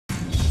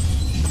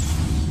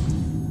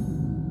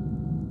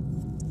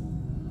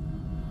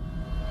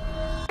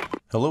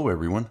Hello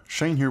everyone,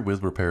 Shane here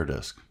with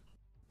RepairDesk.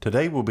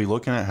 Today we'll be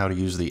looking at how to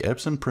use the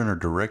Epson printer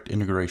direct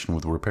integration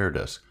with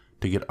RepairDesk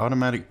to get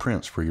automatic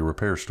prints for your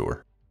repair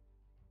store.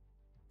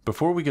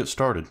 Before we get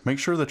started, make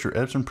sure that your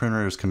Epson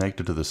printer is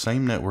connected to the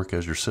same network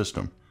as your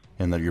system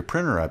and that your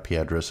printer IP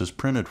address is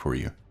printed for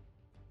you.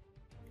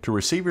 To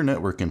receive your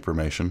network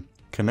information,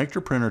 connect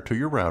your printer to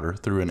your router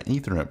through an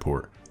Ethernet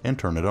port and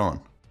turn it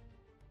on.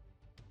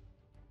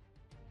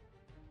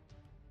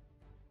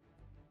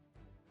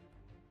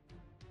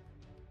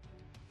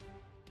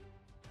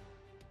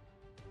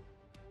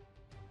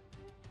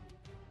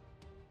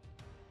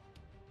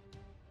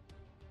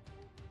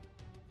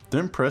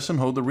 Then press and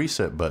hold the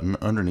reset button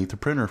underneath the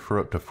printer for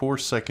up to 4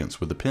 seconds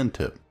with the pen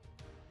tip.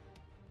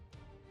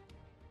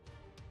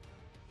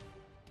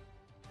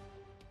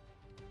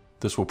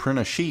 This will print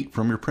a sheet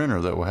from your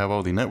printer that will have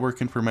all the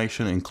network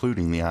information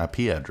including the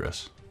IP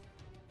address.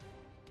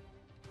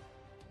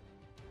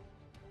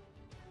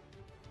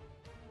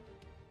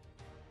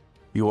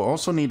 You will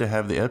also need to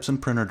have the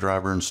Epson printer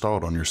driver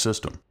installed on your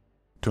system.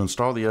 To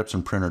install the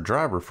Epson printer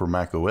driver for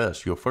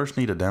macOS, you'll first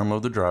need to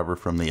download the driver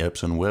from the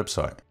Epson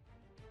website.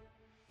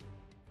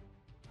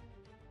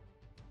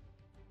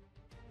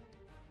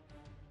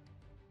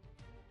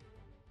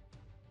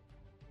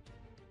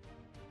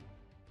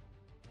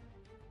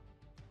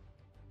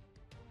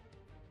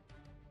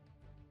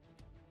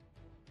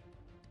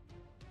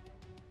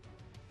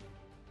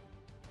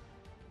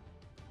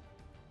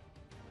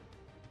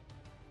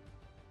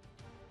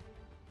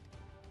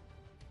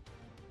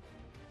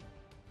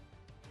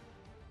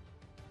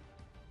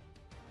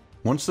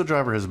 Once the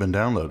driver has been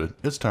downloaded,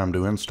 it's time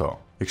to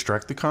install.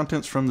 Extract the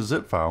contents from the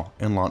zip file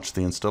and launch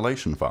the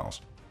installation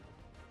files.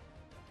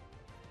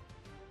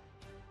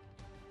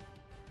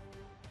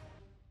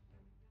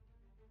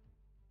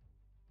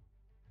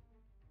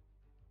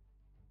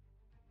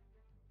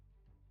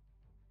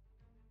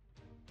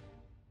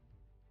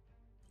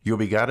 You'll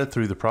be guided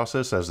through the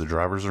process as the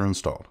drivers are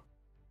installed.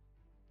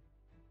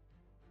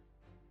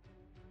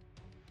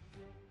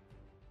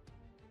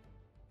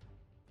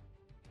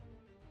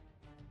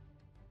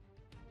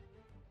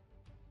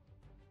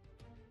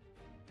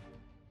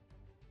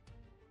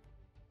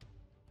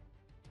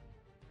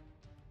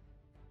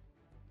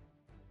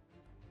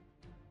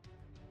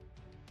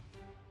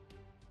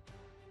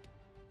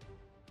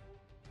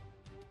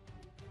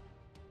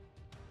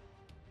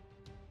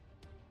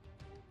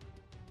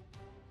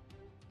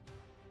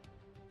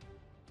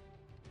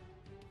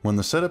 When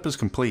the setup is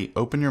complete,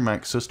 open your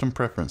Mac System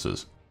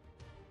Preferences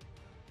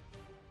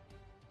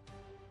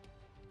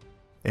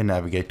and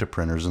navigate to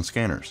Printers and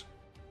Scanners.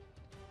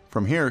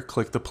 From here,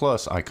 click the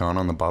plus icon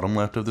on the bottom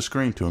left of the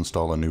screen to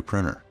install a new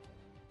printer.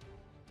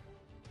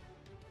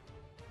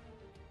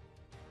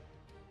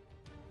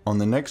 On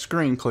the next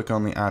screen, click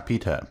on the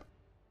IP tab.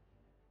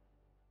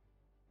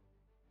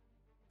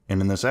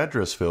 And in this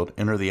address field,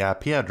 enter the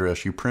IP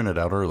address you printed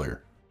out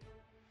earlier.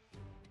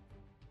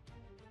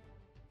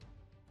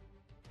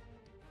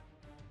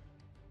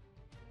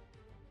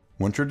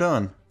 Once you're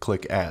done,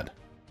 click Add.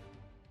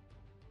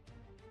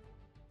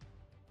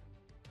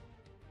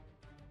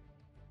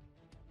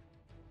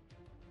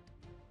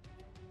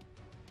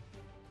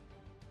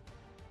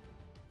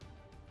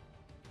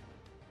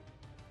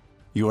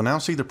 You will now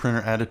see the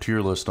printer added to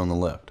your list on the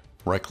left.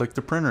 Right-click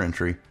the printer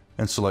entry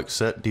and select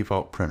Set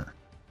Default Printer.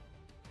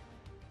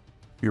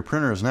 Your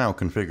printer is now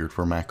configured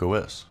for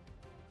macOS.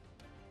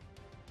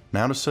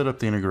 Now to set up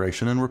the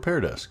integration in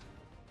RepairDesk.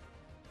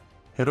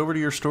 Head over to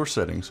your store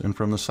settings and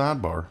from the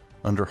sidebar,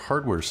 under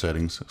Hardware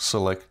Settings,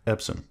 select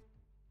Epson.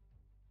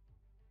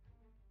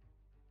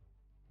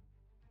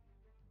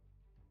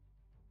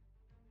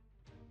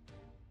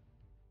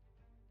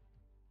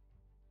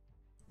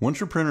 Once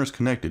your printer is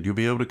connected, you'll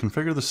be able to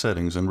configure the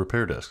settings in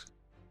RepairDesk.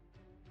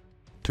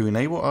 To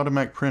enable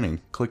automatic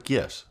printing, click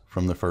Yes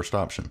from the first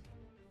option.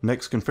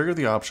 Next, configure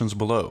the options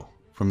below.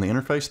 From the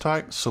interface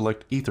type,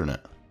 select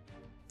Ethernet.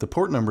 The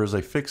port number is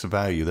a fixed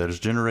value that is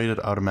generated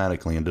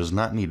automatically and does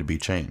not need to be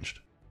changed.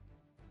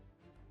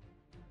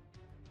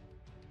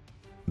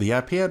 The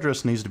IP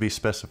address needs to be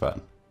specified,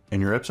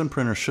 and your Epson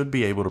printer should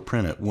be able to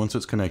print it once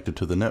it's connected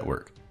to the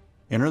network.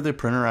 Enter the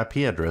printer IP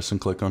address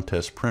and click on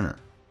Test Printer.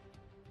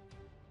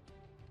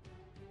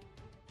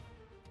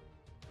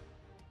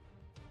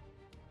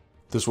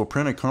 This will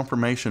print a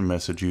confirmation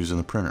message using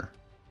the printer.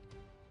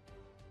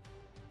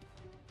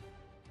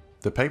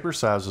 The paper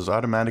size is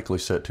automatically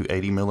set to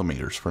 80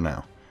 millimeters for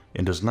now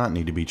and does not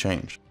need to be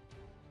changed.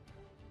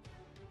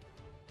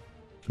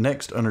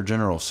 Next, under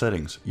General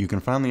Settings, you can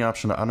find the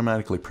option to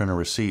automatically print a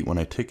receipt when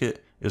a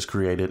ticket is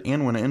created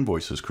and when an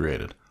invoice is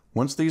created.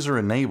 Once these are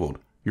enabled,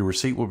 your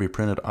receipt will be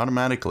printed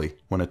automatically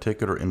when a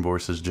ticket or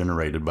invoice is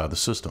generated by the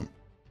system.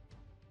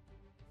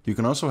 You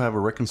can also have a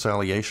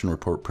reconciliation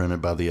report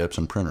printed by the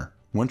Epson printer.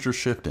 Once your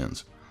shift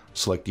ends,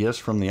 select Yes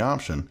from the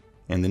option,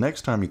 and the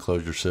next time you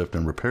close your shift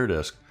in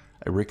RepairDesk,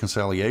 a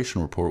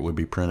reconciliation report would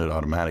be printed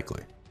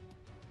automatically.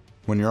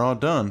 When you're all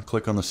done,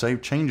 click on the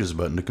Save Changes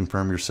button to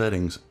confirm your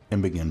settings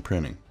and begin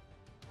printing.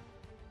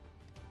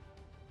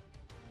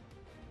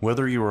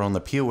 Whether you are on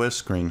the POS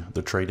screen,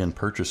 the trade-in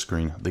purchase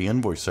screen, the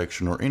invoice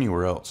section, or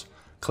anywhere else,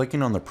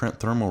 clicking on the Print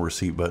Thermal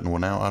Receipt button will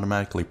now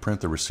automatically print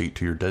the receipt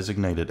to your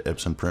designated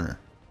Epson printer.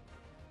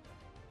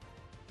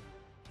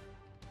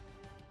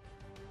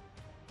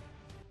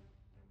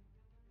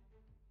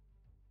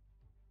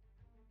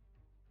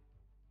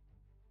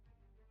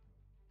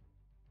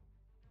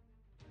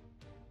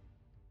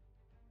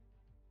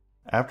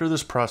 After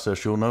this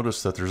process, you'll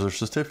notice that there's a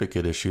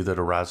certificate issue that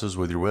arises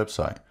with your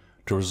website.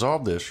 To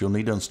resolve this, you'll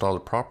need to install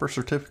the proper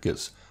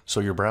certificates so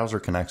your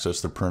browser can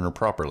access the printer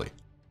properly.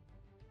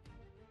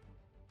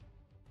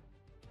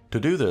 To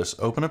do this,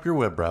 open up your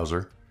web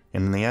browser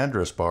and in the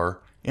address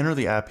bar, enter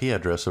the IP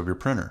address of your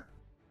printer.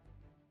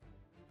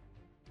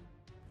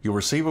 You'll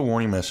receive a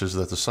warning message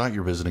that the site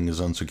you're visiting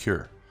is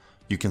unsecure.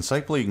 You can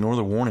safely ignore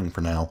the warning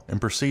for now and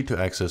proceed to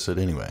access it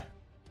anyway.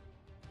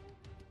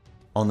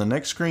 On the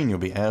next screen, you'll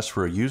be asked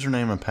for a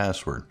username and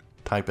password.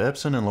 Type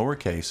Epson in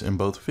lowercase in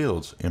both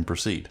fields and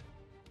proceed.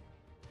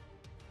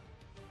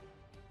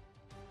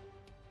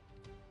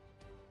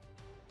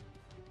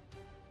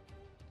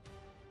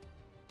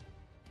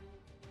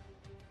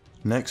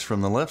 Next, from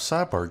the left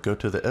sidebar, go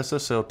to the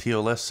SSL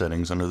TLS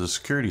settings under the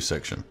Security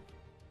section.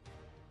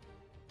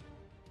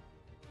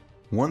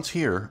 Once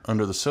here,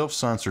 under the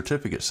Self-Signed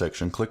Certificate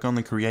section, click on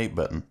the Create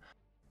button.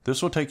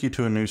 This will take you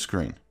to a new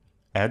screen.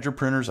 Add your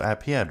printer's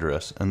IP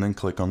address and then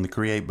click on the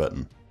Create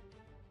button.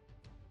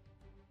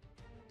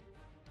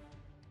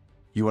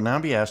 You will now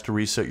be asked to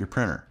reset your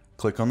printer.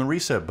 Click on the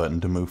Reset button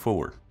to move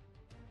forward.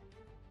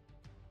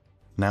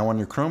 Now on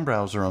your Chrome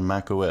browser on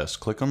macOS,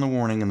 click on the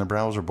warning in the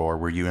browser bar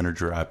where you entered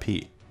your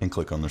IP and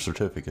click on the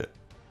certificate.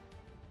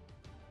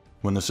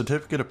 When the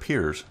certificate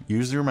appears,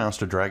 use your mouse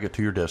to drag it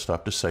to your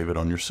desktop to save it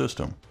on your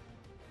system.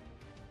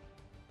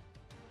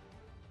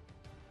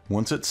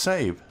 Once it's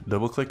saved,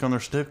 double-click on the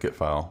certificate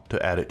file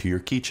to add it to your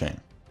keychain.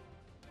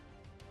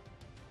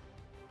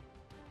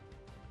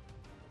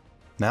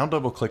 Now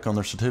double-click on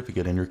the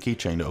certificate in your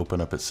keychain to open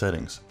up its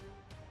settings.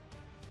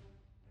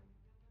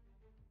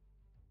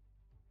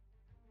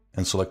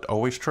 And select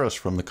Always Trust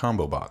from the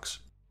combo box.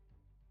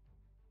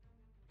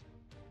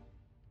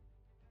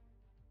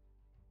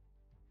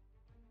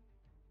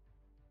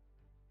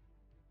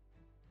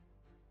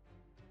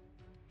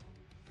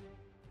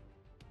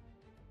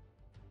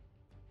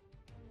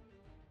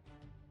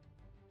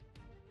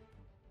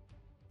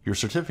 Your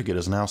certificate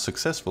is now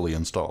successfully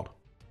installed.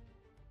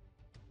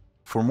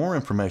 For more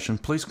information,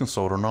 please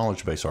consult our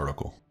knowledge base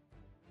article.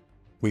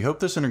 We hope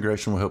this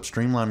integration will help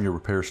streamline your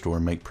repair store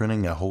and make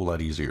printing a whole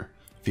lot easier.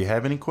 If you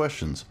have any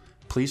questions,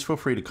 please feel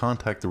free to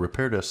contact the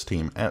RepairDesk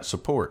team at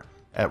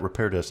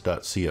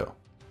support@repairdesk.co.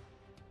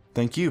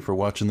 Thank you for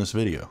watching this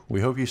video. We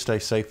hope you stay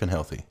safe and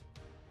healthy.